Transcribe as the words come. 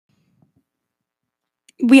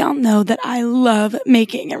We all know that I love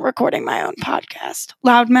making and recording my own podcast.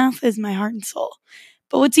 Loudmouth is my heart and soul.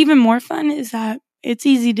 But what's even more fun is that it's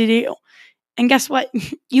easy to do. And guess what?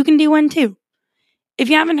 You can do one too. If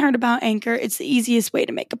you haven't heard about Anchor, it's the easiest way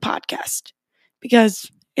to make a podcast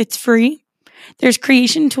because it's free. There's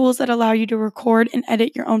creation tools that allow you to record and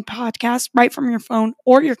edit your own podcast right from your phone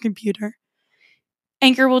or your computer.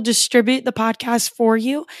 Anchor will distribute the podcast for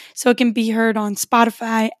you so it can be heard on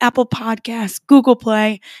Spotify, Apple Podcasts, Google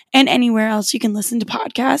Play, and anywhere else you can listen to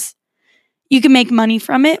podcasts. You can make money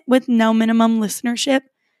from it with no minimum listenership.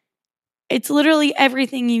 It's literally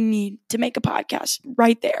everything you need to make a podcast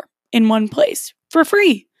right there in one place for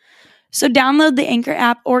free. So download the Anchor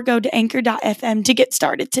app or go to anchor.fm to get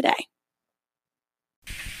started today.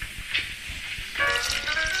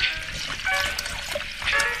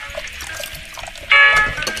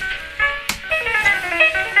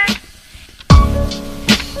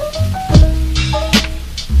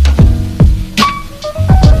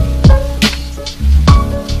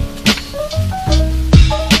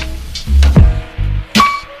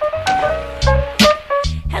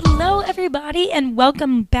 Everybody, and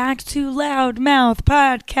welcome back to Loudmouth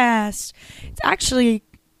Podcast. It's actually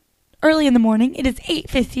early in the morning. It is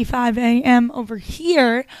 8:55 a.m. over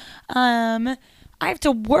here. I have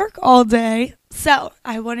to work all day, so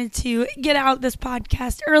I wanted to get out this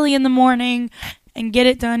podcast early in the morning and get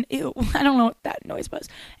it done. Ew, I don't know what that noise was.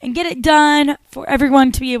 And get it done for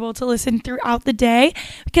everyone to be able to listen throughout the day,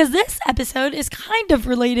 because this episode is kind of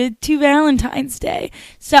related to Valentine's Day.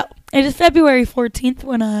 So it is February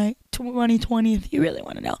 14th 2020, if you really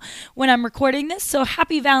want to know, when I'm recording this. So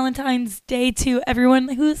happy Valentine's Day to everyone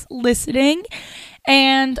who's listening.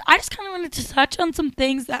 And I just kind of wanted to touch on some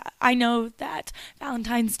things that I know that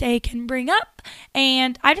Valentine's Day can bring up.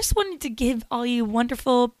 And I just wanted to give all you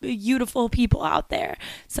wonderful, beautiful people out there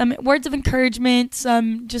some words of encouragement,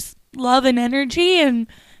 some just love and energy, and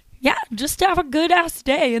yeah, just have a good ass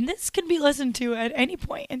day. And this can be listened to at any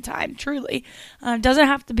point in time, truly. It doesn't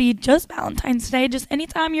have to be just Valentine's Day, just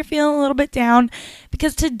anytime you're feeling a little bit down.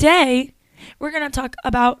 Because today, we're going to talk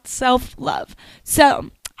about self-love.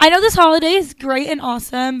 So, I know this holiday is great and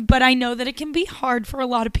awesome, but I know that it can be hard for a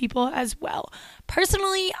lot of people as well.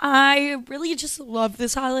 Personally, I really just love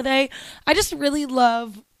this holiday. I just really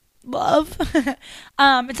love.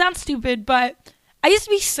 It sounds stupid, but I used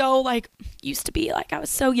to be I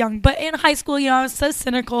was so young, but in high school, I was so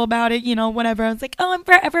cynical about it, whatever. I was like, oh, I'm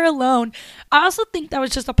forever alone. I also think that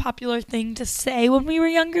was just a popular thing to say when we were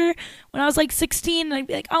younger. When I was like 16, I'd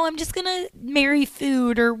be like, oh, I'm just going to marry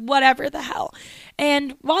food or whatever the hell.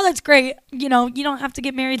 And while that's great, you don't have to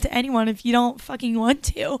get married to anyone if you don't fucking want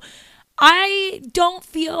to. I don't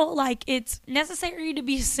feel like it's necessary to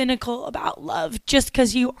be cynical about love just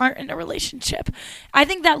because you aren't in a relationship. I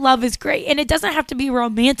think that love is great, and it doesn't have to be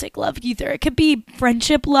romantic love either. It could be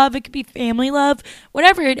friendship love, it could be family love,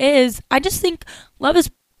 whatever it is. I just think love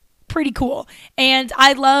is pretty cool, and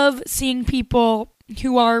I love seeing people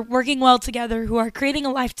who are working well together, who are creating a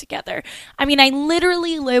life together. I mean, I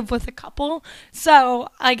literally live with a couple, so,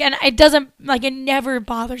 and it never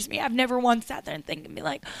bothers me. I've never once sat there and think and be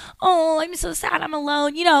like, oh, I'm so sad I'm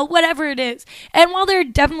alone, whatever it is. And while there are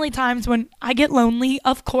definitely times when I get lonely,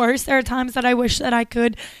 of course, there are times that I wish that I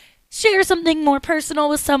could share something more personal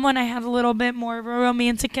with someone. I have a little bit more of a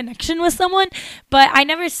romantic connection with someone, but I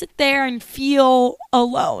never sit there and feel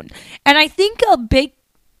alone. And I think a big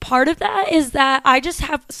part of that is that I just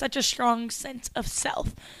have such a strong sense of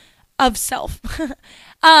self. Because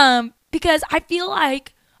I feel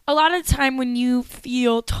like a lot of the time when you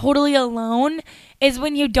feel totally alone is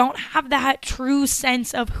when you don't have that true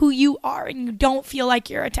sense of who you are and you don't feel like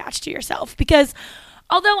you're attached to yourself. Because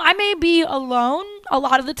although I may be alone a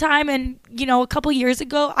lot of the time, and a couple years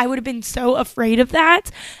ago I would have been so afraid of that,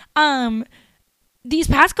 these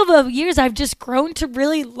past couple of years, I've just grown to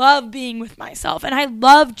really love being with myself. And I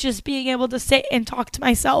love just being able to sit and talk to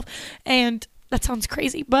myself. And that sounds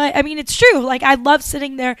crazy, but I mean, it's true. I love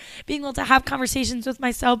sitting there, being able to have conversations with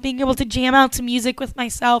myself, being able to jam out to music with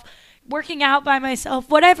myself, working out by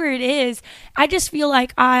myself, whatever it is. I just feel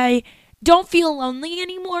like I don't feel lonely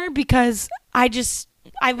anymore because I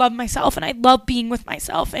love myself and I love being with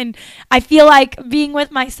myself. And I feel like being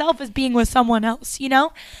with myself is being with someone else,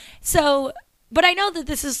 So, but I know that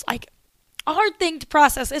this is a hard thing to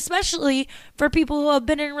process, especially for people who have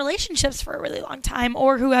been in relationships for a really long time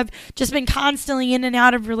or who have just been constantly in and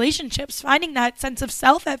out of relationships. Finding that sense of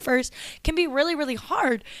self at first can be really, really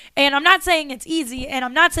hard. And I'm not saying it's easy, and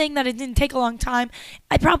I'm not saying that it didn't take a long time.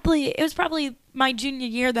 It was probably my junior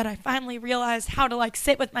year that I finally realized how to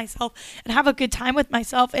sit with myself and have a good time with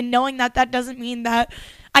myself, and knowing that that doesn't mean that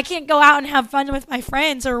I can't go out and have fun with my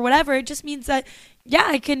friends or whatever. It just means that, yeah,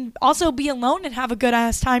 I can also be alone and have a good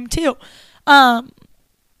ass time too.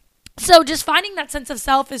 So just finding that sense of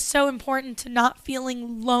self is so important to not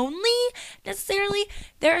feeling lonely necessarily.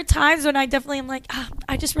 There are times when I definitely am like,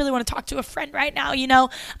 I just really want to talk to a friend right now.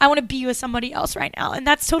 I want to be with somebody else right now. And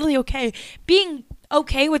that's totally okay. Being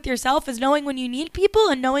okay with yourself is knowing when you need people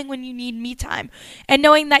and knowing when you need me time. And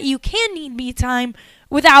knowing that you can need me time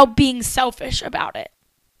without being selfish about it.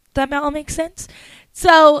 Does that all make sense?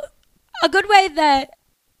 So a good way that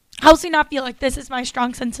helps me not feel like this is my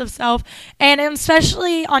strong sense of self, and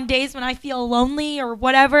especially on days when I feel lonely or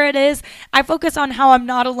whatever it is, I focus on how I'm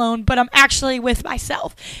not alone, but I'm actually with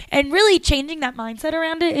myself. And really changing that mindset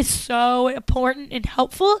around it is so important and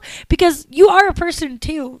helpful, because you are a person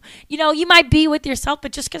too. You might be with yourself,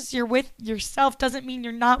 but just because you're with yourself doesn't mean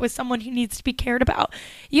you're not with someone who needs to be cared about.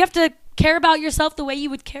 You have to care about yourself the way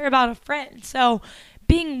you would care about a friend. So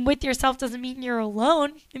being with yourself doesn't mean you're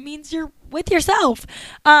alone. It means you're with yourself.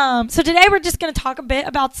 So today we're just going to talk a bit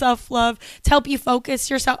about self-love to help you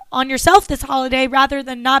focus on yourself this holiday, rather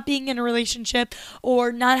than not being in a relationship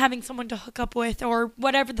or not having someone to hook up with or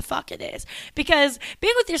whatever the fuck it is. Because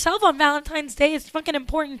being with yourself on Valentine's Day is fucking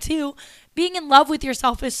important too. Being in love with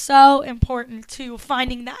yourself is so important to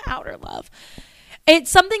finding that outer love.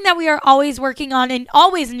 It's something that we are always working on and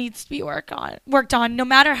always needs to be worked on, no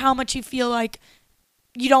matter how much you feel like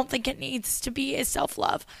you don't think it needs to be, is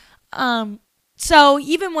self-love. So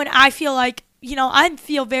even when I feel like, I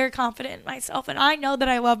feel very confident in myself and I know that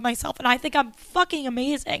I love myself and I think I'm fucking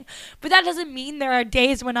amazing, but that doesn't mean there are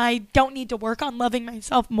days when I don't need to work on loving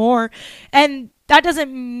myself more. And that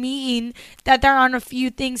doesn't mean that there aren't a few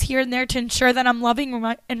things here and there to ensure that I'm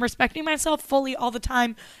loving and respecting myself fully all the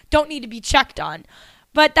time, don't need to be checked on.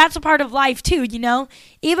 But that's a part of life too,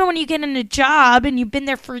 Even when you get in a job and you've been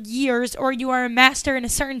there for years, or you are a master in a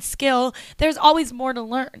certain skill, there's always more to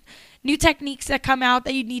learn. New techniques that come out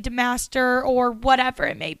that you need to master, or whatever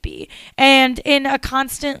it may be. And in a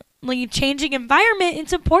constantly changing environment,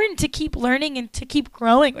 it's important to keep learning and to keep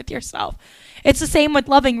growing with yourself. It's the same with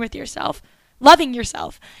loving yourself.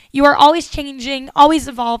 You are always changing, always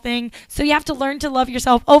evolving, so you have to learn to love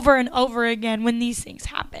yourself over and over again when these things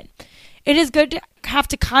happen. It is good to have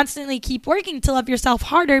to constantly keep working to love yourself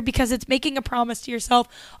harder, because it's making a promise to yourself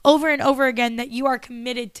over and over again that you are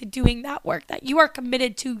committed to doing that work, that you are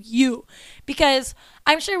committed to you. Because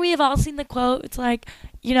I'm sure we have all seen the quote. It's like,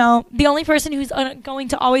 the only person who's going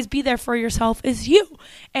to always be there for yourself is you.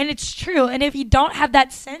 And it's true. And if you don't have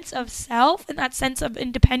that sense of self and that sense of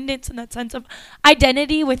independence and that sense of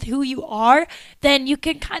identity with who you are, then you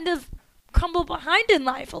can kind of crumble behind in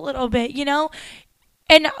life a little bit,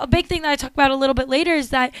 And a big thing that I talk about a little bit later is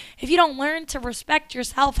that if you don't learn to respect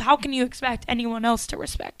yourself, how can you expect anyone else to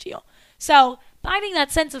respect you? So finding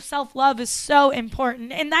that sense of self-love is so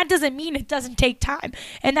important. And that doesn't mean it doesn't take time.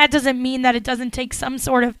 And that doesn't mean that it doesn't take some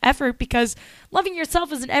sort of effort, because loving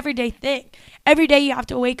yourself is an everyday thing. Every day you have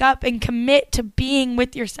to wake up and commit to being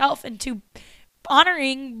with yourself and to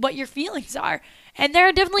honoring what your feelings are. And there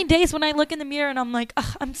are definitely days when I look in the mirror and I'm like,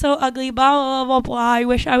 I'm so ugly, blah, blah, blah, blah. I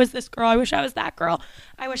wish I was this girl. I wish I was that girl.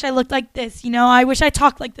 I wish I looked like this, I wish I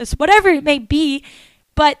talked like this, whatever it may be.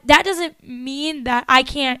 But that doesn't mean that I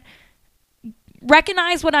can't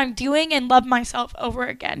recognize what I'm doing and love myself over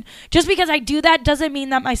again. Just because I do that doesn't mean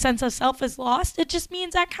that my sense of self is lost. It just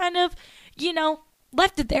means I kind of,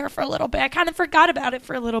 left it there for a little bit. I kind of forgot about it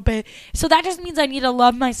for a little bit. So that just means I need to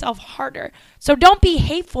love myself harder. So don't be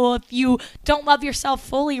hateful if you don't love yourself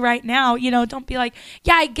fully right now. Don't be like,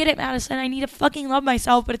 yeah, I get it, Madison. I need to fucking love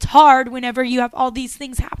myself. But it's hard whenever you have all these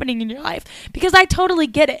things happening in your life, because I totally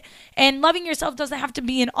get it. And loving yourself doesn't have to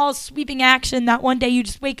be an all sweeping action that one day you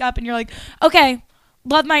just wake up and you're like, okay,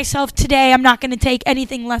 love myself today. I'm not going to take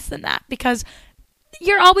anything less than that, because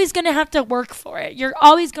you're always going to have to work for it. You're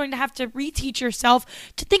always going to have to reteach yourself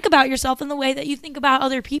to think about yourself in the way that you think about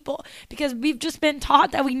other people, because we've just been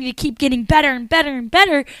taught that we need to keep getting better and better and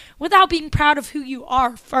better without being proud of who you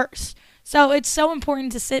are first. So it's so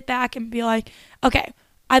important to sit back and be like, okay,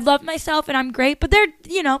 I love myself and I'm great, but there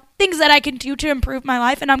are, things that I can do to improve my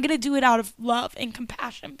life, and I'm going to do it out of love and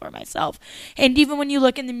compassion for myself. And even when you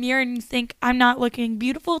look in the mirror and you think, I'm not looking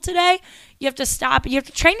beautiful today, you have to stop. You have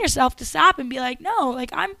to train yourself to stop and be like, no,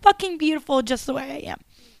 I'm fucking beautiful just the way I am.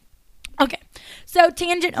 Okay, so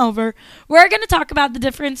tangent over. We're going to talk about the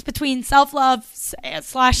difference between self-love /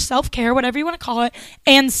 self-care, whatever you want to call it,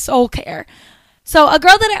 and soul care. So a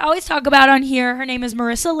girl that I always talk about on here, her name is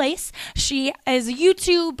Marissa Lace. She is a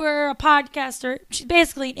YouTuber, a podcaster. She's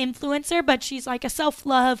basically an influencer, but she's like a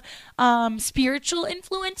self-love, spiritual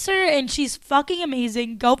influencer, and she's fucking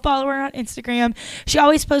amazing. Go follow her on Instagram. She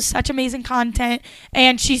always posts such amazing content,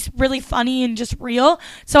 and she's really funny and just real.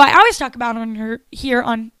 So I always talk about her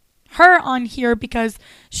on here because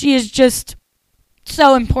she is just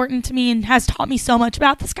so important to me and has taught me so much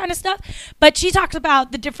about this kind of stuff. But she talks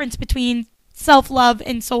about the difference between self-love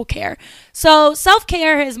and soul care. So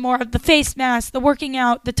self-care is more of the face mask, the working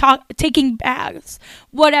out, the taking baths,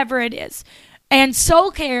 whatever it is. And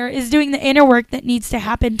soul care is doing the inner work that needs to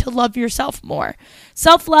happen to love yourself more.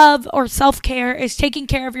 Self-love or self-care is taking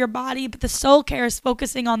care of your body, but the soul care is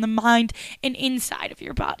focusing on the mind and inside of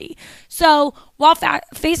your body. So while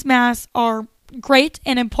face masks are great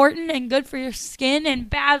and important and good for your skin, and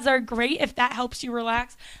baths are great if that helps you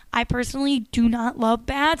relax, I personally do not love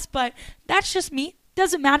baths, but that's just me.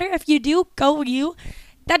 Doesn't matter if you do, go you.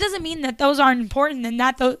 That doesn't mean that those aren't important and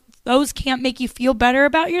that those can't make you feel better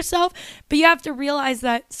about yourself, but you have to realize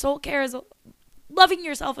that soul care is loving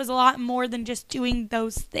yourself is a lot more than just doing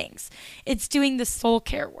those things. It's doing the soul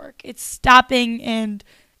care work. It's stopping and,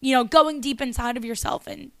 going deep inside of yourself,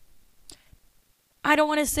 and I don't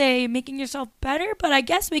want to say making yourself better, but I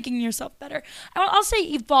guess making yourself better. I'll say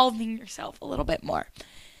evolving yourself a little bit more.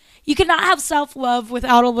 You cannot have self-love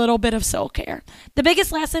without a little bit of soul-care. The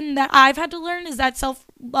biggest lesson that I've had to learn is that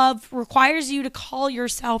self-love requires you to call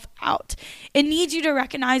yourself out. It needs you to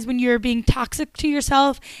recognize when you're being toxic to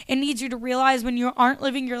yourself. It needs you to realize when you aren't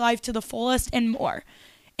living your life to the fullest and more.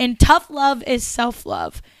 And tough love is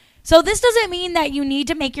self-love. So this doesn't mean that you need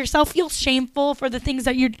to make yourself feel shameful for the things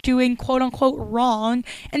that you're doing, quote unquote, wrong.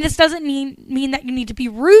 And this doesn't mean that you need to be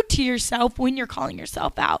rude to yourself when you're calling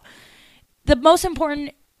yourself out. The most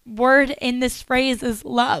important word in this phrase is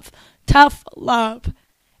love. Tough love.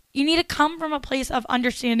 You need to come from a place of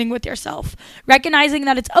understanding with yourself, recognizing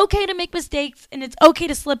that it's okay to make mistakes and it's okay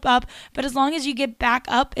to slip up, but as long as you get back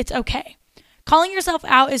up, it's okay. Calling yourself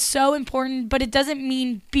out is so important, but it doesn't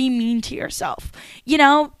mean be mean to yourself.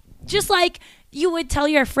 Just like you would tell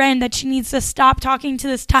your friend that she needs to stop talking to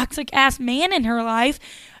this toxic ass man in her life,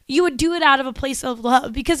 you would do it out of a place of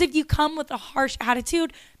love. Because if you come with a harsh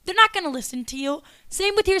attitude, they're not going to listen to you.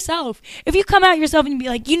 Same with yourself. If you come out yourself and be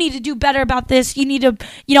like, you need to do better about this, you need to,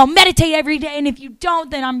 meditate every day, and if you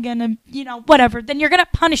don't, then I'm going to, whatever, then you're going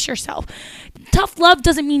to punish yourself. Tough love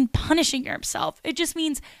doesn't mean punishing yourself. It just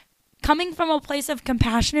means coming from a place of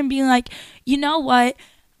compassion and being like, you know what?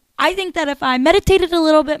 I think that if I meditated a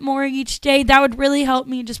little bit more each day, that would really help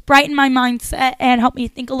me just brighten my mindset and help me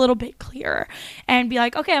think a little bit clearer and be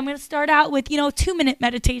like, okay, I'm going to start out with, 2-minute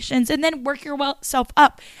meditations and then work yourself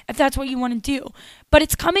up if that's what you want to do. But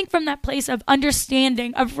it's coming from that place of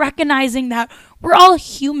understanding, of recognizing that we're all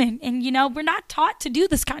human and, we're not taught to do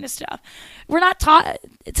this kind of stuff. We're not taught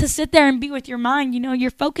to sit there and be with your mind.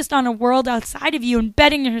 You're focused on a world outside of you,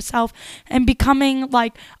 embedding yourself and becoming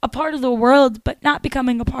like a part of the world, but not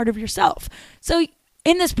becoming a part of yourself. So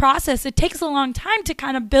in this process, it takes a long time to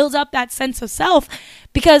kind of build up that sense of self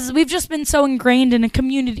because we've just been so ingrained in a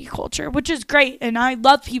community culture, which is great. And I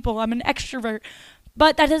love people. I'm an extrovert.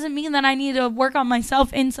 But that doesn't mean that I need to work on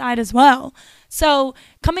myself inside as well. So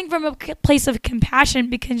coming from a place of compassion,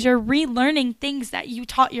 because you're relearning things that you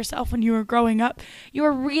taught yourself when you were growing up.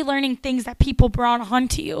 You're relearning things that people brought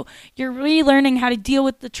onto you. You're relearning how to deal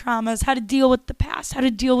with the traumas, how to deal with the past, how to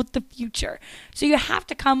deal with the future. So you have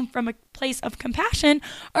to come from a place of compassion,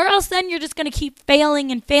 or else then you're just going to keep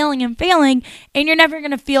failing and failing and failing, and you're never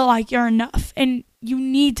going to feel like you're enough. And you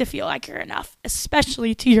need to feel like you're enough,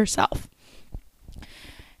 especially to yourself.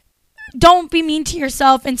 Don't be mean to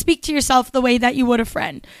yourself and speak to yourself the way that you would a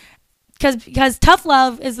friend. Because tough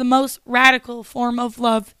love is the most radical form of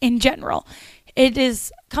love in general. It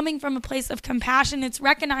is coming from a place of compassion. It's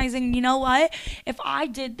recognizing, you know what? If I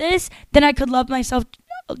did this, then I could love myself,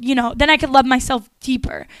 then I could love myself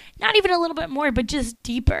deeper. Not even a little bit more, but just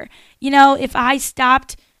deeper. If I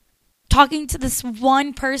stopped talking to this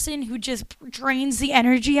one person who just drains the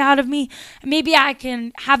energy out of me, maybe I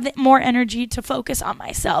can have more energy to focus on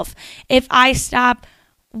myself. If I stop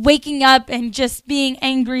waking up and just being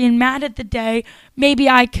angry and mad at the day, maybe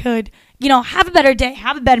I could, have a better day,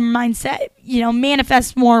 have a better mindset,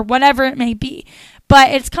 manifest more, whatever it may be.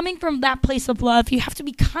 But it's coming from that place of love. You have to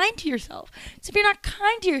be kind to yourself. So if you're not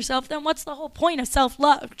kind to yourself, then what's the whole point of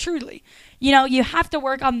self-love, truly? You have to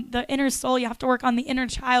work on the inner soul. You have to work on the inner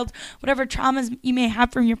child, whatever traumas you may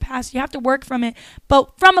have from your past. You have to work from it,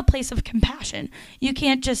 but from a place of compassion. You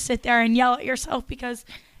can't just sit there and yell at yourself because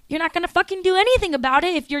you're not going to fucking do anything about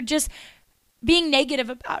it if you're just being negative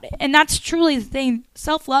about it. And that's truly the thing.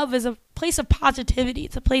 Self-love is a place of positivity.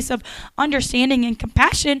 It's a place of understanding and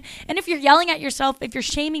compassion. And if you're yelling at yourself, if you're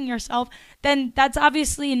shaming yourself, then that's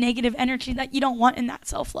obviously a negative energy that you don't want in that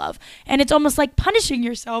self-love. And it's almost like punishing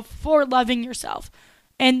yourself for loving yourself.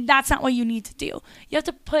 And that's not what you need to do. You have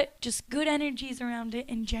to put just good energies around it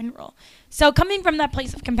in general. So coming from that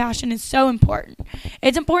place of compassion is so important.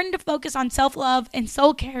 It's important to focus on self-love and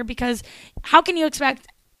soul-care, because how can you expect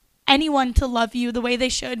anyone to love you the way they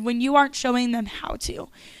should when you aren't showing them how to?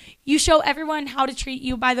 You show everyone how to treat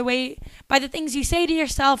you by the things you say to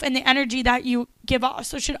yourself and the energy that you give off.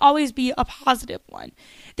 So it should always be a positive one.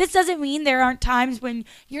 This doesn't mean there aren't times when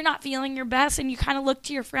you're not feeling your best and you kind of look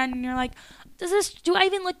to your friend and you're like, do I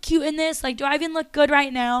even look cute in this? Like, do I even look good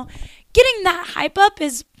right now? Getting that hype up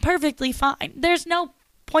is perfectly fine. There's no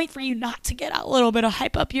point for you not to get a little bit of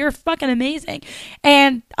hype up. You're fucking amazing.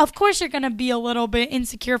 And of course you're going to be a little bit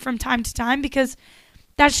insecure from time to time, because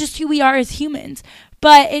that's just who we are as humans.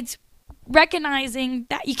 But it's recognizing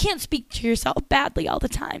that you can't speak to yourself badly all the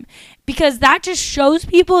time, because that just shows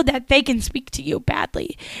people that they can speak to you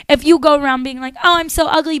badly. If you go around being like, oh, I'm so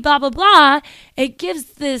ugly, blah, blah, blah, it gives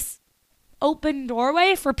this open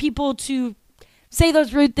doorway for people to say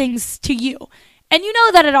those rude things to you. And you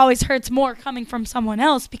know that it always hurts more coming from someone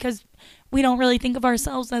else, because we don't really think of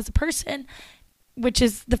ourselves as a person, which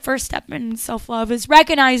is the first step in self-love, is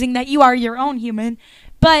recognizing that you are your own human.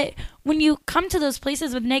 But when you come to those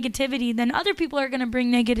places with negativity, then other people are going to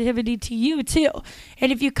bring negativity to you too.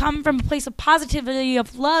 And if you come from a place of positivity,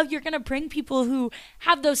 of love, you're going to bring people who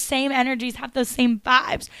have those same energies, have those same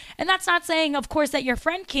vibes. And that's not saying, of course, that your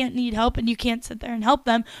friend can't need help and you can't sit there and help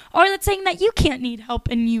them. Or that's saying that you can't need help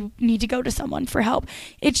and you need to go to someone for help.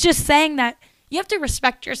 It's just saying that you have to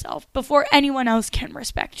respect yourself before anyone else can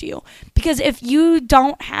respect you. Because if you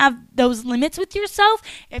don't have those limits with yourself,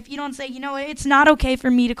 if you don't say, you know, it's not okay for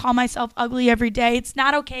me to call myself ugly every day. It's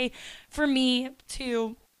not okay for me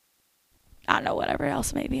to, I don't know, whatever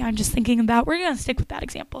else maybe I'm just thinking about. We're going to stick with that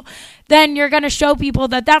example. Then you're going to show people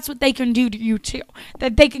that that's what they can do to you too.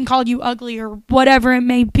 That they can call you ugly or whatever it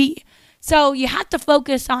may be. So you have to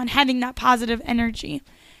focus on having that positive energy.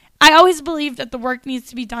 I always believe that the work needs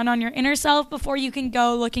to be done on your inner self before you can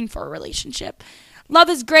go looking for a relationship. Love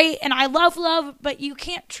is great, and I love love, but you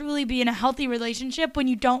can't truly be in a healthy relationship when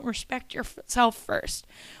you don't respect yourself first.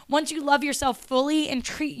 Once you love yourself fully and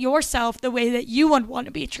treat yourself the way that you would want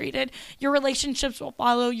to be treated, your relationships will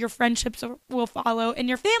follow, your friendships will follow, and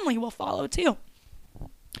your family will follow too.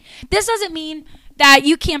 This doesn't mean that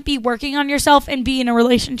you can't be working on yourself and be in a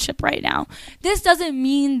relationship right now. This doesn't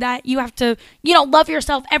mean that you have to, love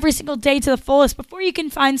yourself every single day to the fullest before you can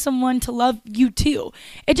find someone to love you too.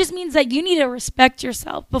 It just means that you need to respect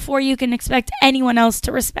yourself before you can expect anyone else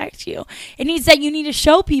to respect you. It means that you need to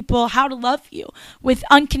show people how to love you with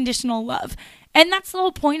unconditional love. And that's the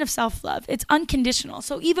whole point of self-love. It's unconditional.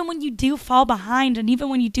 So even when you do fall behind and even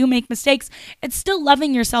when you do make mistakes, it's still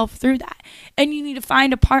loving yourself through that. And you need to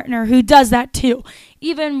find a partner who does that too.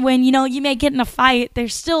 Even when, you may get in a fight,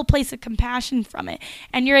 there's still a place of compassion from it.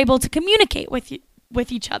 And you're able to communicate with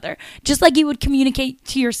each other. Just like you would communicate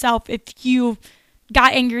to yourself if you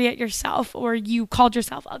got angry at yourself or you called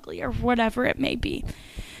yourself ugly or whatever it may be.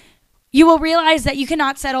 You will realize that you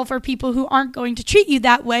cannot settle for people who aren't going to treat you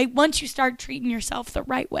that way once you start treating yourself the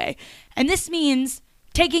right way. And this means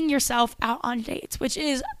taking yourself out on dates, which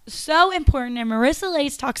is so important. And Marissa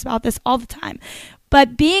Lace talks about this all the time.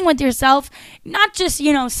 But being with yourself, not just,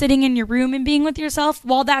 sitting in your room and being with yourself,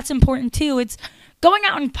 while that's important too, it's going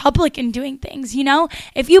out in public and doing things,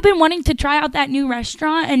 If you've been wanting to try out that new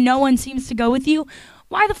restaurant and no one seems to go with you,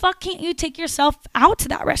 why the fuck can't you take yourself out to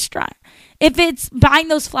that restaurant? If it's buying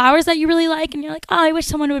those flowers that you really like and you're like, oh, I wish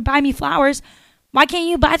someone would buy me flowers, why can't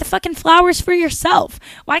you buy the fucking flowers for yourself?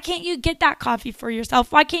 Why can't you get that coffee for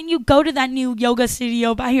yourself? Why can't you go to that new yoga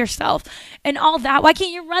studio by yourself and all that? Why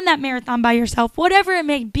can't you run that marathon by yourself? Whatever it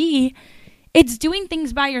may be, it's doing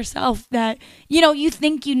things by yourself that, you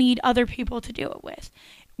think you need other people to do it with.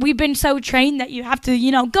 We've been so trained that you have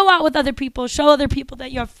to, go out with other people, show other people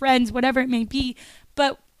that you have friends, whatever it may be.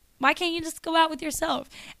 But why can't you just go out with yourself?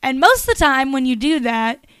 And most of the time when you do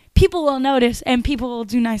that, people will notice and people will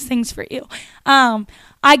do nice things for you.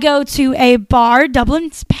 I go to a bar,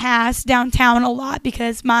 Dublin's Pass, downtown a lot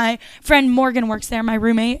because my friend Morgan works there, my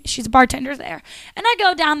roommate. She's a bartender there. And I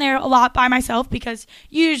go down there a lot by myself because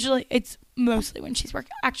usually it's mostly when she's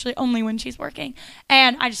working, actually only when she's working.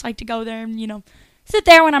 And I just like to go there and, sit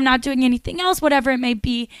there when I'm not doing anything else, whatever it may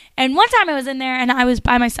be. And one time I was in there and I was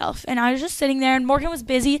by myself and I was just sitting there and Morgan was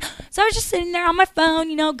busy. So I was just sitting there on my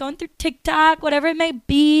phone, going through TikTok, whatever it may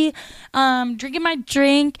be, drinking my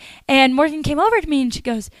drink. And Morgan came over to me and she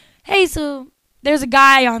goes, hey, so there's a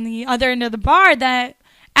guy on the other end of the bar that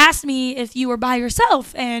asked me if you were by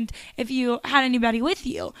yourself and if you had anybody with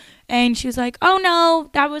you. And she was like, oh no,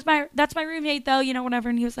 that's my roommate though, whatever.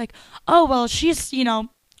 And he was like, oh, well, she's,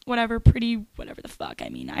 whatever the fuck. I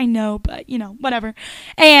mean, I know, but whatever.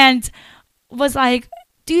 And was like,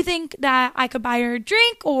 do you think that I could buy her a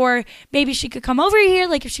drink, or maybe she could come over here,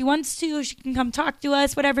 like if she wants to, she can come talk to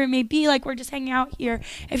us, whatever it may be, like we're just hanging out here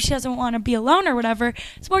if she doesn't want to be alone or whatever.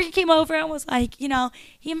 So Morgan came over and was like, he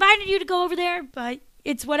invited you to go over there, but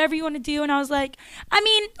it's whatever you want to do. And I was like, I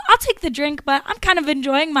mean, I'll take the drink, but I'm kind of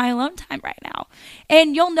enjoying my alone time right now.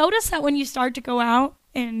 And you'll notice that when you start to go out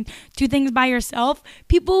and do things by yourself,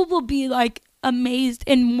 people will be like amazed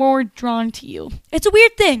and more drawn to you. It's a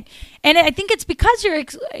weird thing. And I think it's because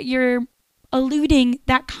you're eluding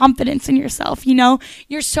that confidence in yourself.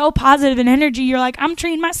 You're so positive in energy. You're like, I'm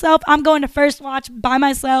treating myself. I'm going to First Watch by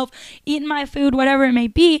myself, eating my food, whatever it may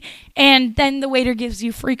be. And then the waiter gives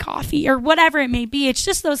you free coffee or whatever it may be. It's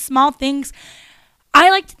just those small things.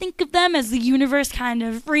 I like to think of them as the universe kind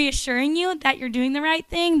of reassuring you that you're doing the right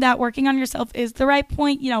thing, that working on yourself is the right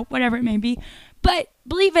point, whatever it may be. But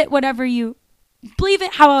believe it however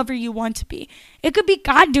you want to be. It could be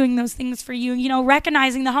God doing those things for you,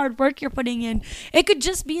 recognizing the hard work you're putting in. It could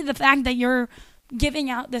just be the fact that you're giving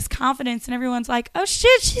out this confidence and everyone's like, oh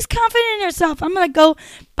shit, she's confident in herself. I'm going to go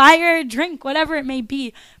buy her a drink, whatever it may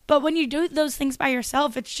be. But when you do those things by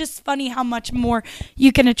yourself, it's just funny how much more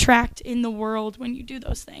you can attract in the world when you do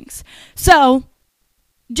those things. So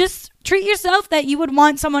just treat yourself that you would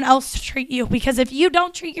want someone else to treat you, because if you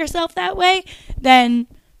don't treat yourself that way, then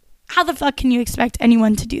how the fuck can you expect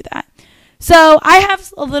anyone to do that? So I have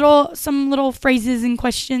some little phrases and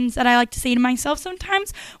questions that I like to say to myself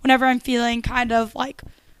sometimes whenever I'm feeling kind of like,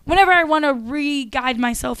 whenever I want to re-guide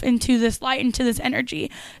myself into this light, into this energy.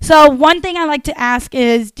 So one thing I like to ask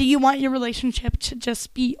is, do you want your relationship to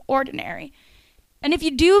just be ordinary? And if you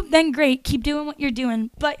do, then great, keep doing what you're doing.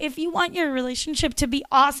 But if you want your relationship to be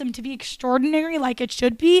awesome, to be extraordinary like it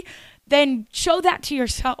should be, then show that to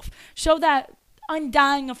yourself. Show that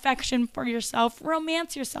undying affection for yourself.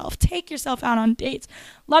 Romance yourself. Take yourself out on dates.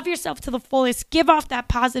 Love yourself to the fullest. Give off that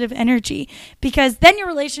positive energy, because then your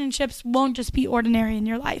relationships won't just be ordinary in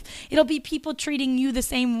your life. It'll be people treating you the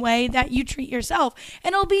same way that you treat yourself,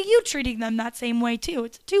 and it'll be you treating them that same way too.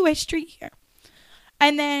 It's a two-way street here.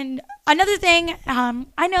 And then another thing,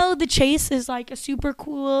 I know the chase is like a super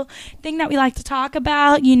cool thing that we like to talk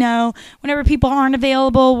about. Whenever people aren't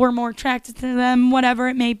available, we're more attracted to them, whatever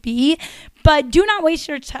it may be. But do not waste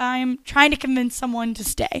your time trying to convince someone to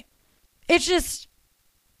stay. It's just,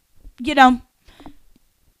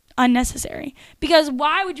 unnecessary. Because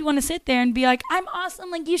why would you want to sit there and be like, I'm awesome,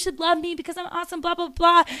 like you should love me because I'm awesome, blah, blah,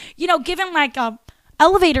 blah. Give them like a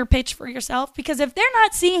elevator pitch for yourself, because if they're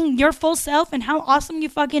not seeing your full self and how awesome you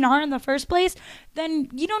fucking are in the first place, then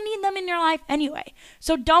you don't need them in your life anyway.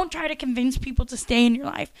 So don't try to convince people to stay in your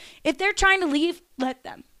life. If they're trying to leave, let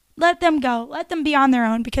them go. Let them be on their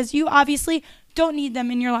own, because you obviously don't need them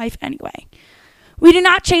in your life anyway. We do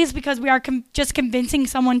not chase because we are just convincing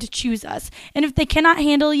someone to choose us. And if they cannot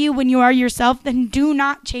handle you when you are yourself, then do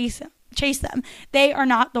not chase them. They are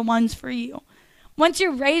not the ones for you. Once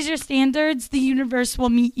you raise your standards, the universe will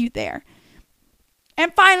meet you there.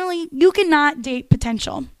 And finally, you cannot date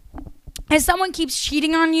potential. If someone keeps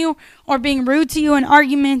cheating on you or being rude to you in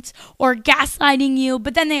arguments or gaslighting you,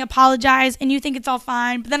 but then they apologize and you think it's all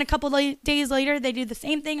fine, but then a couple days later they do the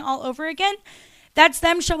same thing all over again, that's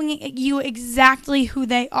them showing you exactly who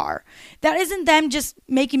they are. That isn't them just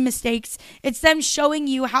making mistakes. It's them showing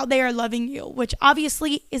you how they are loving you, which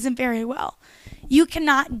obviously isn't very well. You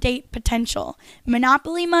cannot date potential.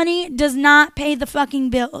 Monopoly money does not pay the fucking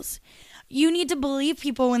bills. You need to believe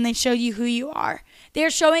people when they show you who you are. They're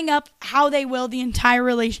showing up how they will the entire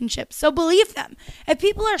relationship. So believe them. If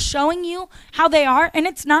people are showing you how they are and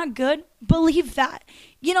it's not good, believe that.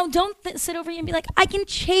 Don't sit over here and be like, I can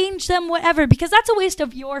change them, whatever, because that's a waste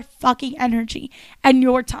of your fucking energy and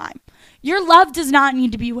your time. Your love does not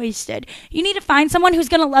need to be wasted. You need to find someone who's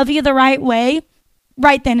going to love you the right way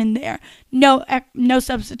right then and there. No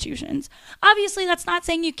substitutions. Obviously, that's not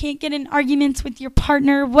saying you can't get in arguments with your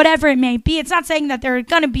partner, whatever it may be. It's not saying that there are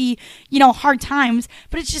going to be, hard times,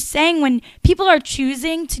 but it's just saying when people are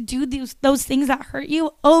choosing to do those things that hurt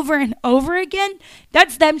you over and over again,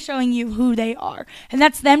 that's them showing you who they are. And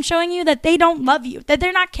that's them showing you that they don't love you, that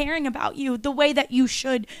they're not caring about you the way that you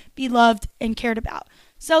should be loved and cared about.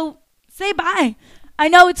 So say bye. I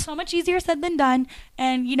know it's so much easier said than done.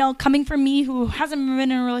 And, coming from me who hasn't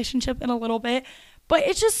been in a relationship in a little bit, but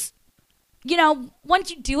it's just, once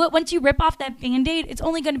you do it, once you rip off that Band-Aid, it's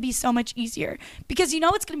only going to be so much easier. Because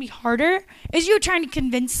what's going to be harder is you trying to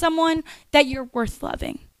convince someone that you're worth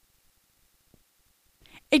loving.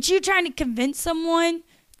 It's you trying to convince someone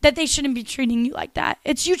that they shouldn't be treating you like that.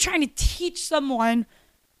 It's you trying to teach someone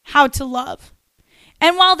how to love.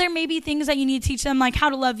 And while there may be things that you need to teach them, like how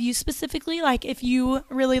to love you specifically, like if you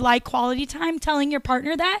really like quality time, telling your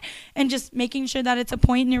partner that and just making sure that it's a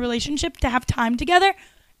point in your relationship to have time together,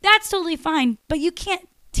 that's totally fine. But you can't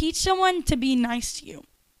teach someone to be nice to you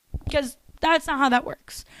because that's not how that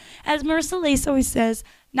works. As Marissa Lace always says,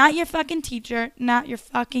 not your fucking teacher, not your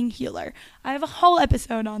fucking healer. I have a whole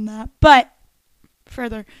episode on that. But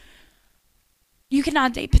further, you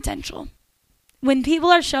cannot date potential. When people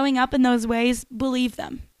are showing up in those ways, believe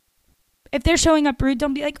them. If they're showing up rude,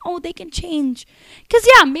 don't be like, oh, they can change. Because,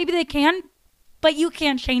 yeah, maybe they can, but you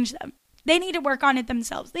can't change them. They need to work on it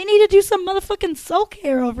themselves. They need to do some motherfucking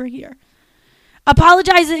self-care over here.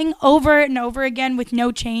 Apologizing over and over again with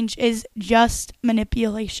no change is just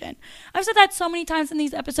manipulation. I've said that so many times in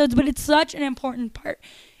these episodes, but it's such an important part.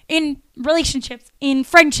 In relationships, in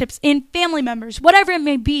friendships, in family members, whatever it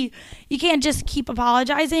may be, you can't just keep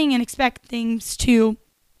apologizing and expect things to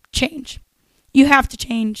change. You have to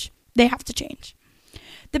change. They have to change.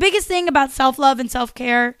 The biggest thing about self-love and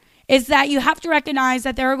self-care is that you have to recognize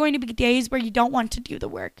that there are going to be days where you don't want to do the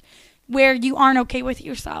work, where you aren't okay with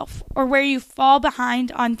yourself, or where you fall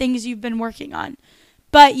behind on things you've been working on.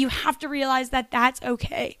 But you have to realize that that's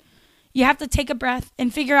okay. You have to take a breath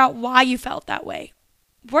and figure out why you felt that way.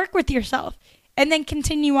 Work with yourself and then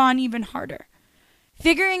continue on even harder.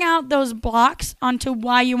 Figuring out those blocks onto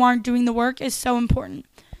why you aren't doing the work is so important.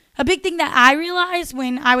 A big thing that I realized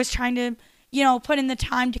when I was trying to, put in the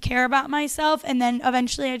time to care about myself, and then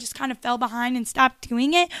eventually I just kind of fell behind and stopped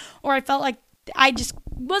doing it, or I felt like I just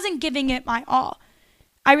wasn't giving it my all.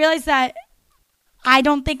 I realized that I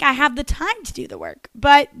don't think I have the time to do the work,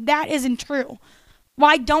 but that isn't true.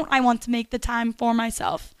 Why don't I want to make the time for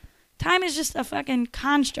myself? Time is just a fucking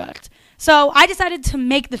construct. So I decided to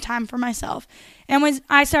make the time for myself. And when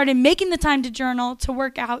I started making the time to journal, to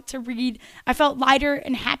work out, to read, I felt lighter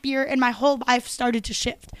and happier, and my whole life started to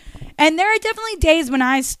shift. And there are definitely days when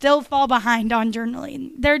I still fall behind on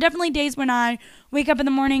journaling. There are definitely days when I wake up in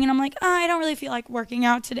the morning and I'm like, I don't really feel like working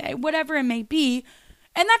out today, whatever it may be.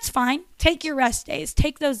 And that's fine. Take your rest days.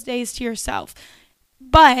 Take those days to yourself.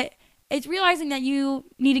 But it's realizing that you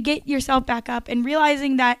need to get yourself back up and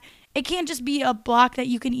realizing that it can't just be a block that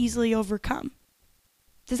you can easily overcome.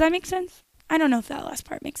 Does that make sense? I don't know if that last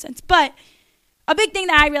part makes sense. But a big thing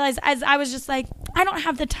that I realized as I was just like, I don't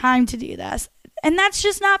have the time to do this. And that's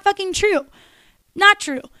just not fucking true. Not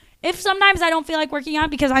true. If sometimes I don't feel like working out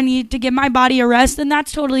because I need to give my body a rest, then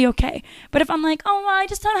that's totally okay. But if I'm like, oh, well, I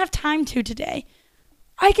just don't have time to today,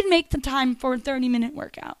 I can make the time for a 30-minute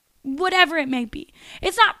workout. Whatever it may be.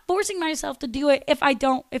 It's not forcing myself to do it if I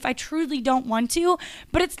truly don't want to,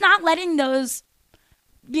 but it's not letting those,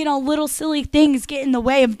 little silly things get in the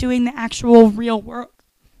way of doing the actual real work.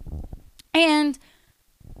 And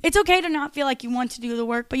it's okay to not feel like you want to do the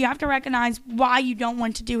work, but you have to recognize why you don't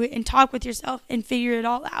want to do it and talk with yourself and figure it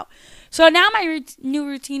all out. So now my new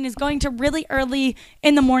routine is going to really early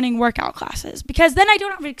in the morning workout classes, because then I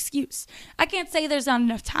don't have an excuse. I can't say there's not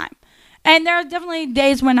enough time. And there are definitely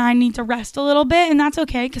days when I need to rest a little bit, and that's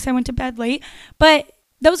okay because I went to bed late. But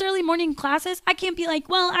those early morning classes, I can't be like,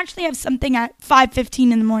 well, actually I have something at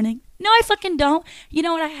 5:15 in the morning. No, I fucking don't. You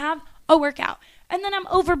know what I have? A workout. And then I'm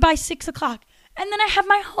over by 6 o'clock. And then I have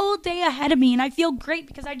my whole day ahead of me, and I feel great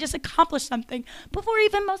because I just accomplished something before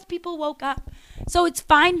even most people woke up. So it's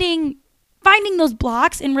finding those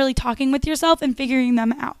blocks and really talking with yourself and figuring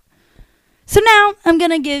them out. So now I'm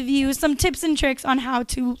going to give you some tips and tricks on how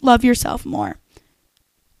to love yourself more.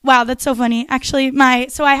 Wow, that's so funny. Actually,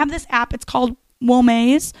 so I have this app. It's called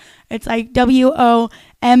Womaze. It's like Womaze.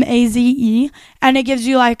 And it gives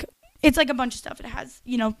you it's like a bunch of stuff. It has,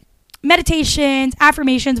 meditations,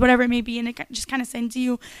 affirmations, whatever it may be. And it just kind of sends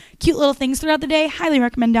you cute little things throughout the day. Highly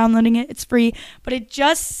recommend downloading it. It's free. But it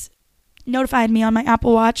just notified me on my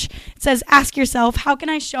Apple Watch. It says, ask yourself, how can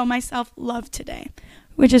I show myself love today?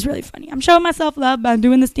 which is really funny. I'm showing myself love by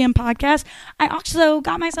doing this damn podcast. I also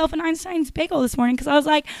got myself an Einstein's bagel this morning because I was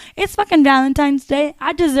like, it's fucking Valentine's Day.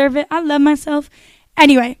 I deserve it. I love myself.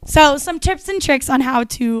 Anyway, so some tips and tricks on how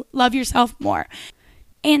to love yourself more.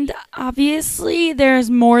 And obviously,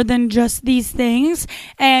 there's more than just these things,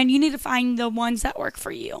 and you need to find the ones that work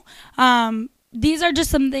for you. These are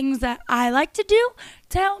just some things that I like to do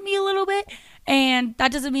to help me a little bit, and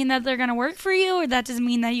that doesn't mean that they're going to work for you, or that doesn't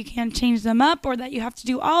mean that you can't change them up, or that you have to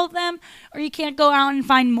do all of them, or you can't go out and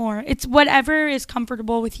find more. It's whatever is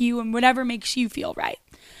comfortable with you and whatever makes you feel right.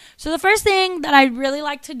 So the first thing that I really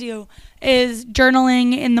like to do is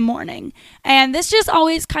journaling in the morning. And this just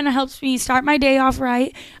always kind of helps me start my day off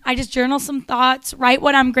right. I just journal some thoughts, write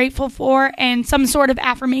what I'm grateful for, and some sort of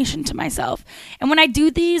affirmation to myself. And when I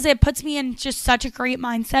do these, it puts me in just such a great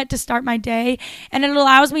mindset to start my day. And it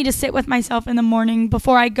allows me to sit with myself in the morning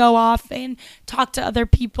before I go off and talk to other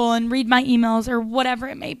people and read my emails or whatever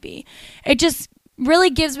it may be. It just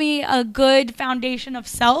really gives me a good foundation of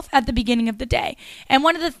self at the beginning of the day. And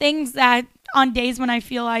one of the things that on days when I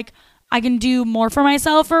feel like I can do more for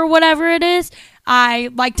myself or whatever it is, I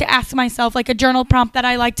like to ask myself, like a journal prompt that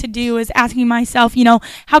I like to do is asking myself,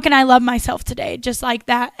 how can I love myself today? Just like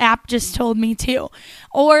that app just told me to.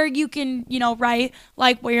 Or you can, write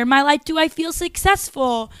like, where in my life do I feel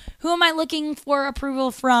successful? Who am I looking for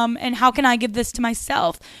approval from? And how can I give this to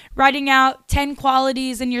myself? Writing out 10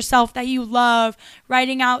 qualities in yourself that you love.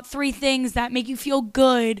 Writing out 3 things that make you feel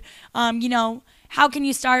good. How can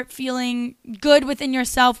you start feeling good within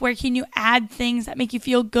yourself? Where can you add things that make you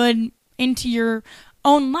feel good into your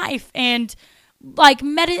own life? And like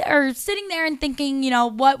sitting there and thinking,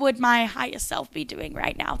 what would my highest self be doing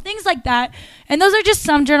right now? Things like that. And those are just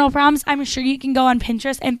some journal prompts. I'm sure you can go on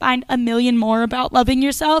Pinterest and find a million more about loving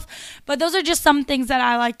yourself. But those are just some things that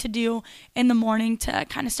I like to do in the morning to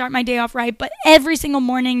kind of start my day off right. But every single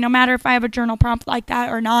morning, no matter if I have a journal prompt like that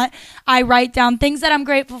or not, I write down things that I'm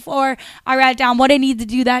grateful for. I write down what I need to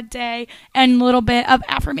do that day and a little bit of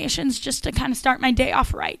affirmations just to kind of start my day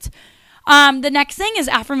off right. The next thing is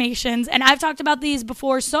affirmations, and I've talked about these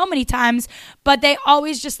before so many times, but they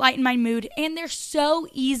always just lighten my mood, and they're so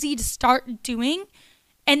easy to start doing,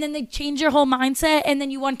 and then they change your whole mindset, and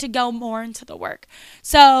then you want to go more into the work.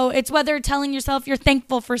 So it's whether telling yourself you're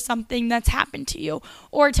thankful for something that's happened to you,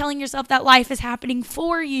 or telling yourself that life is happening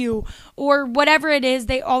for you, or whatever it is,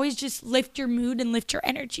 they always just lift your mood and lift your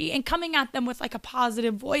energy, and coming at them with like a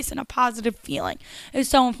positive voice and a positive feeling is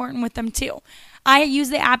so important with them too. I use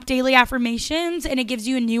the app Daily Affirmations, and it gives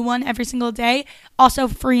you a new one every single day, also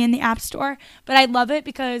free in the App Store. But I love it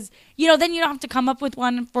because, then you don't have to come up with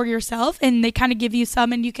one for yourself, and they kind of give you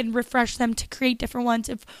some, and you can refresh them to create different ones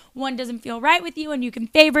if one doesn't feel right with you, and you can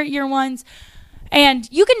favorite your ones. And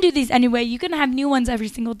you can do these anyway. You can have new ones every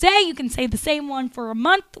single day. You can say the same one for a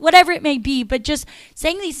month, whatever it may be. But just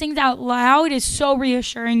saying these things out loud is so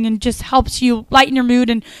reassuring and just helps you lighten your mood.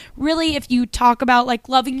 And really, if you talk about like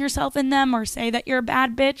loving yourself in them or say that you're a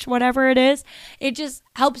bad bitch, whatever it is, it just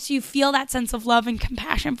helps you feel that sense of love and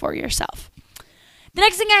compassion for yourself. The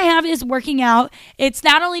next thing I have is working out. It's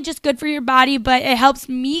not only just good for your body, but it helps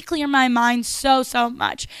me clear my mind so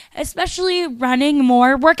much, especially running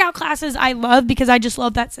more. Workout classes I love because I just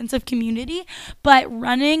love that sense of community, but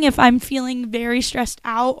running, if I'm feeling very stressed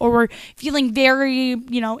out or feeling very,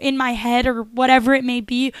 in my head or whatever it may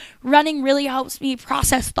be, running really helps me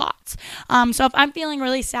process thoughts. So if I'm feeling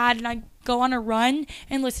really sad and I go on a run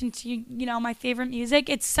and listen to, my favorite music,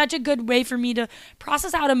 it's such a good way for me to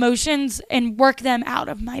process out emotions and work them out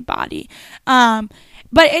of my body. But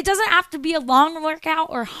it doesn't have to be a long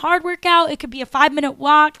workout or hard workout. It could be a 5-minute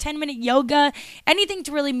walk, 10-minute yoga, anything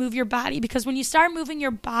to really move your body. Because when you start moving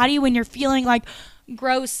your body, when you're feeling like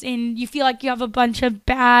gross and you feel like you have a bunch of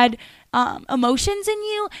bad emotions in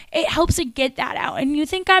you, it helps to get that out. And you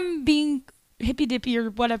think I'm being hippy dippy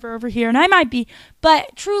or whatever over here, and I might be,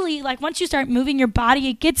 but truly, like, once you start moving your body,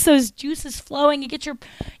 it gets those juices flowing, it gets your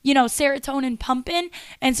serotonin pumping,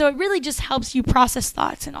 and so it really just helps you process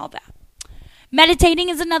thoughts and all that. Meditating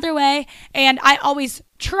is another way, and I always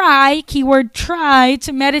try, keyword try,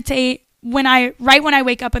 to meditate when I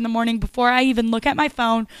wake up in the morning before I even look at my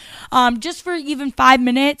phone, just for even 5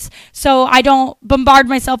 minutes, so I don't bombard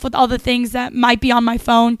myself with all the things that might be on my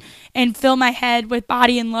phone and fill my head with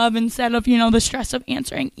body and love instead of, the stress of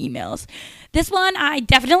answering emails. This one I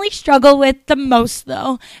definitely struggle with the most,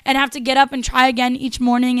 though, and have to get up and try again each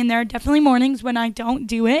morning. And there are definitely mornings when I don't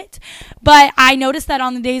do it. But I notice that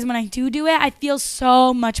on the days when I do it, I feel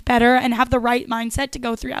so much better and have the right mindset to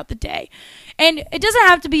go throughout the day. And it doesn't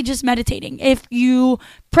have to be just meditating. If you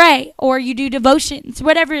pray or you do devotions,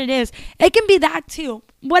 whatever it is, it can be that too.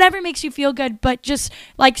 Whatever makes you feel good, but just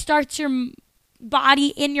like starts your body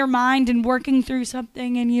in your mind and working through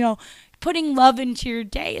something, and putting love into your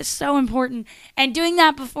day is so important. And doing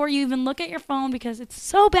that before you even look at your phone, because it's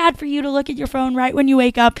so bad for you to look at your phone right when you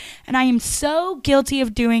wake up. And I am so guilty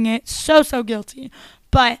of doing it. So guilty.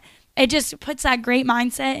 But it just puts that great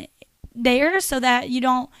mindset there so that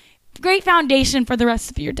great foundation for the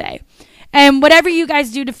rest of your day. And whatever you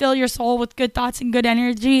guys do to fill your soul with good thoughts and good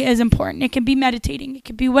energy is important. It can be meditating. It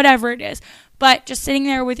can be whatever it is. But just sitting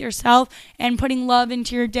there with yourself and putting love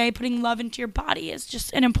into your day, putting love into your body is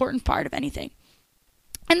just an important part of anything.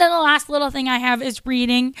 And then the last little thing I have is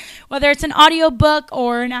reading, whether it's an audio book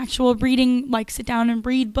or an actual reading, like sit down and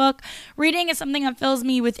read book. Reading is something that fills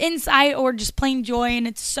me with insight or just plain joy, and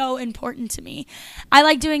it's so important to me. I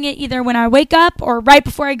like doing it either when I wake up or right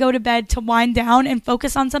before I go to bed to wind down and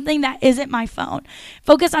focus on something that isn't my phone.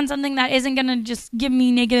 Focus on something that isn't going to just give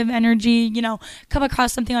me negative energy, come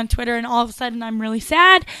across something on Twitter and all of a sudden I'm really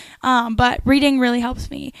sad. But reading really helps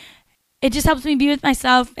me. It just helps me be with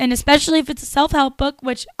myself, and especially if it's a self-help book,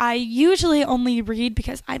 which I usually only read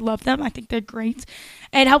because I love them. I think they're great.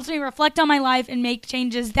 It helps me reflect on my life and make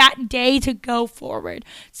changes that day to go forward.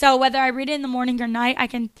 So whether I read it in the morning or night,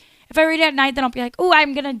 if I read it at night, then I'll be like, oh,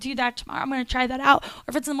 I'm going to do that tomorrow. I'm going to try that out. Or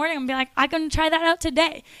if it's in the morning, I'm going to be like, I'm going to try that out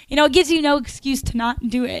today. It gives you no excuse to not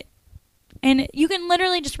do it. And you can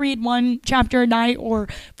literally just read one chapter a night or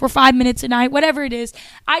for 5 minutes a night, whatever it is.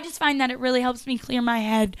 I just find that it really helps me clear my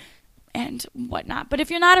head and whatnot. But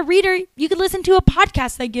if you're not a reader, you could listen to a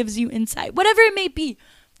podcast that gives you insight, whatever it may be.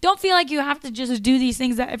 Don't feel like you have to just do these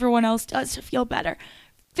things that everyone else does to feel better.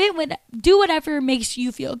 Do whatever makes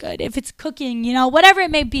you feel good. If it's cooking, whatever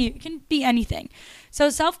it may be, it can be anything. So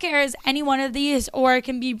self-care is any one of these, or it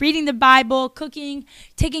can be reading the Bible, cooking,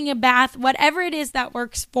 taking a bath, whatever it is that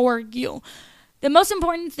works for you. The most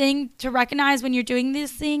important thing to recognize when you're doing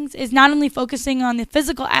these things is not only focusing on the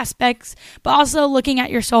physical aspects, but also looking at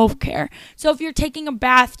your self-care. So if you're taking a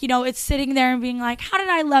bath, it's sitting there and being like, how did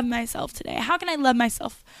I love myself today? How can I love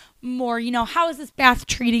myself more? How is this bath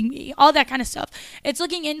treating me? All that kind of stuff. It's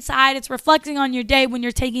looking inside. It's reflecting on your day when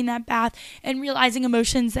you're taking that bath and realizing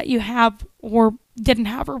emotions that you have or didn't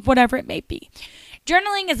have or whatever it may be.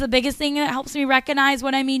 Journaling is the biggest thing that helps me recognize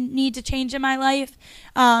what I need to change in my life.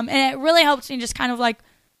 And it really helps me just kind of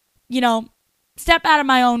step out of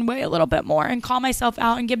my own way a little bit more and call myself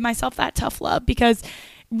out and give myself that tough love, because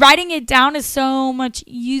writing it down is so much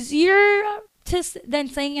easier than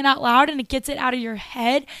saying it out loud, and it gets it out of your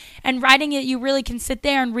head. And writing it, you really can sit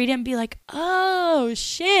there and read it and be like, oh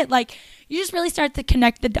shit, you just really start to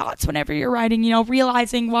connect the dots whenever you're writing,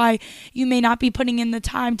 realizing why you may not be putting in the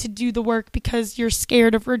time to do the work because you're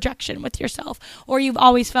scared of rejection with yourself, or you've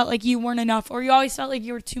always felt like you weren't enough, or you always felt like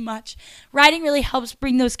you were too much. Writing really helps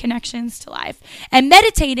bring those connections to life. And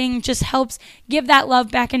meditating just helps give that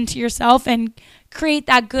love back into yourself and create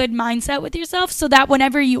that good mindset with yourself, so that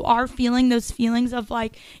whenever you are feeling those feelings of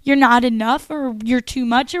you're not enough or you're too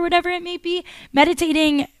much or whatever it may be,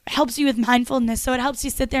 meditating helps you with mindfulness. So it helps you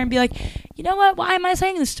sit there and be like, you know what, why am I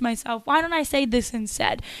saying this to myself? Why don't I say this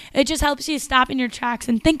instead? It just helps you stop in your tracks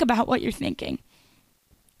and think about what you're thinking.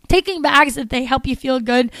 Taking baths, if they help you feel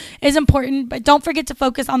good, is important, but don't forget to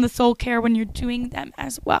focus on the soul care when you're doing them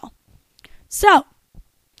as well. So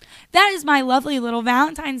that is my lovely little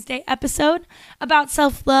Valentine's Day episode about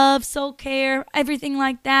self-love, soul care, everything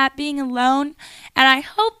like that, being alone. And I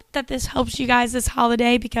hope that this helps you guys this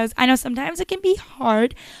holiday, because I know sometimes it can be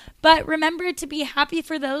hard. But remember to be happy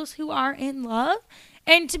for those who are in love,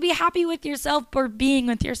 and to be happy with yourself for being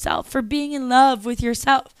with yourself, for being in love with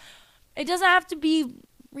yourself. It doesn't have to be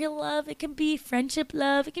real love. It can be friendship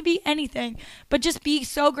love. It can be anything. But just be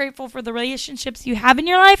so grateful for the relationships you have in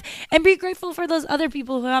your life, and be grateful for those other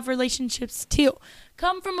people who have relationships too.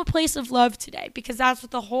 Come from a place of love today, because that's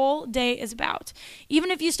what the whole day is about. Even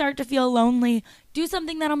if you start to feel lonely, do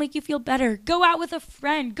something that'll make you feel better. Go out with a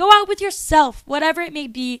friend. Go out with yourself. Whatever it may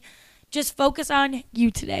be, just focus on you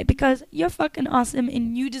today, because you're fucking awesome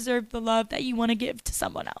and you deserve the love that you want to give to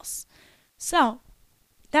someone else. So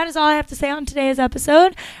that is all I have to say on today's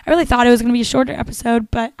episode. I really thought it was going to be a shorter episode,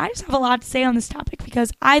 but I just have a lot to say on this topic,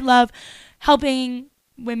 because I love helping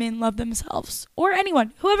women love themselves, or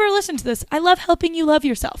anyone, whoever listens to this. I love helping you love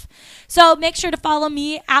yourself. So make sure to follow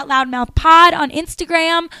me at LoudMouthPod on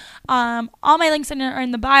Instagram. All my links are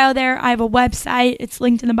in the bio there. I have a website. It's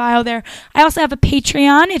linked in the bio there. I also have a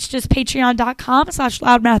Patreon. It's just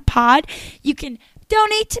patreon.com/loudmouthpod. You can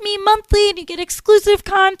donate to me monthly and you get exclusive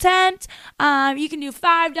content. You can do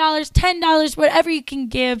 $5, $10, whatever you can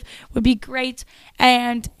give would be great.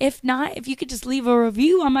 And if not, if you could just leave a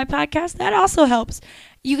review on my podcast, that also helps.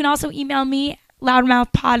 You can also email me,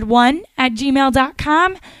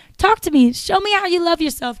 loudmouthpod1@gmail.com. Talk to me. Show me how you love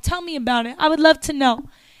yourself. Tell me about it. I would love to know.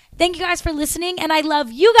 Thank you guys for listening, and I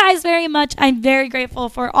love you guys very much. I'm very grateful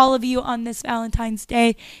for all of you on this Valentine's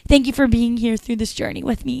Day. Thank you for being here through this journey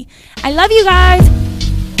with me. I love you guys.